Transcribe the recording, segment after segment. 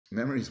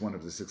Memory is one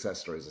of the success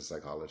stories of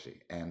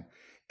psychology.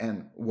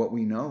 And what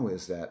we know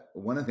is that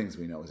one of the things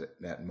we know is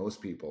that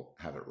most people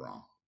have it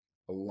wrong.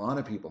 A lot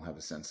of people have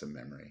a sense of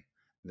memory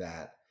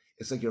that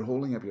it's like you're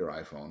holding up your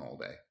iPhone all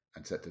day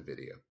and set to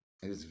video.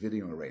 And it's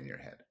video right in your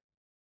head.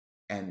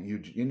 And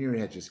you in your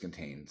head just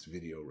contains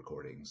video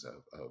recordings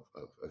of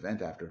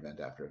event after event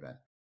after event.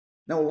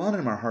 Now, a lot of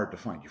them are hard to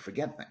find. You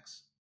forget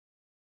things.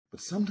 But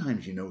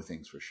sometimes you know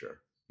things for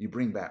sure. You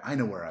bring back, I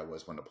know where I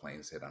was when the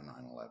planes hit on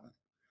 9/11.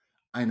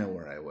 I know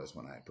where I was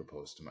when I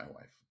proposed to my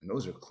wife. And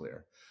those are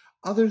clear.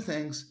 Other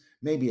things,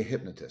 maybe a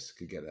hypnotist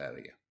could get out of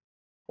you,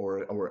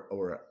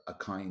 or a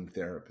kind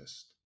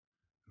therapist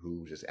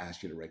who just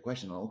asks you the right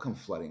question, and it'll come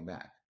flooding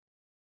back.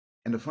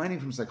 And the finding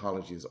from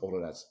psychology is all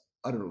of that's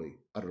utterly,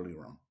 utterly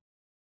wrong.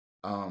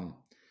 Um,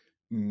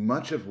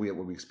 much of what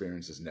we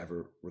experience is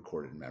never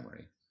recorded in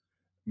memory.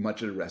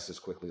 Much of the rest is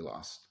quickly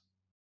lost.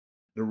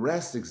 The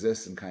rest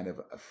exists in kind of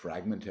a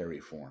fragmentary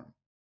form.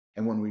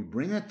 And when we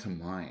bring it to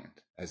mind,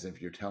 as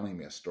if you're telling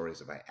me a story,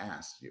 as if I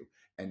asked you,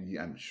 and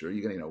I'm sure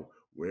you're going to know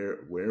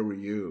where were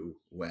you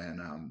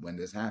when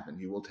this happened?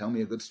 You will tell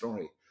me a good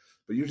story,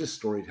 but you're just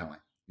storytelling.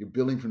 You're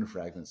building from the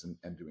fragments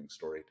and doing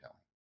storytelling.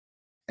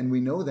 And we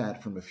know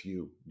that from a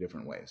few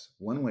different ways.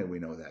 One way we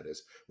know that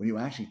is when you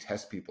actually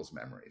test people's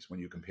memories, when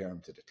you compare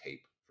them to the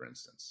tape, for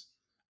instance,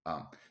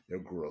 they're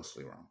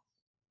grossly wrong.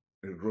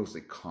 They're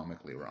grossly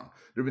comically wrong.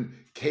 There have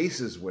been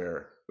cases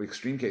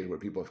extreme cases where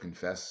people have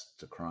confessed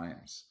to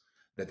crimes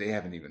that they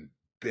haven't even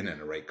been in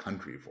the right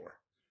country for,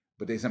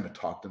 but they somehow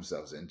talked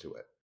themselves into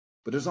it.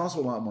 But there's also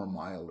a lot more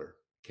milder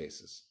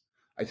cases.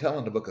 I tell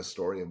in the book a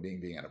story of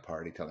being at a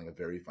party, telling a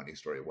very funny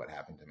story of what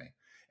happened to me.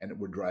 And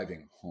we're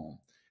driving home.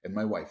 And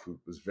my wife, who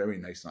was very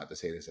nice not to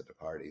say this at the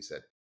party,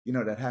 said,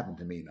 that happened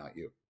to me, not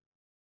you.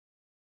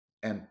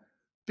 And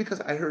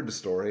because I heard the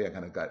story, I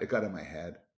kind of got in my head.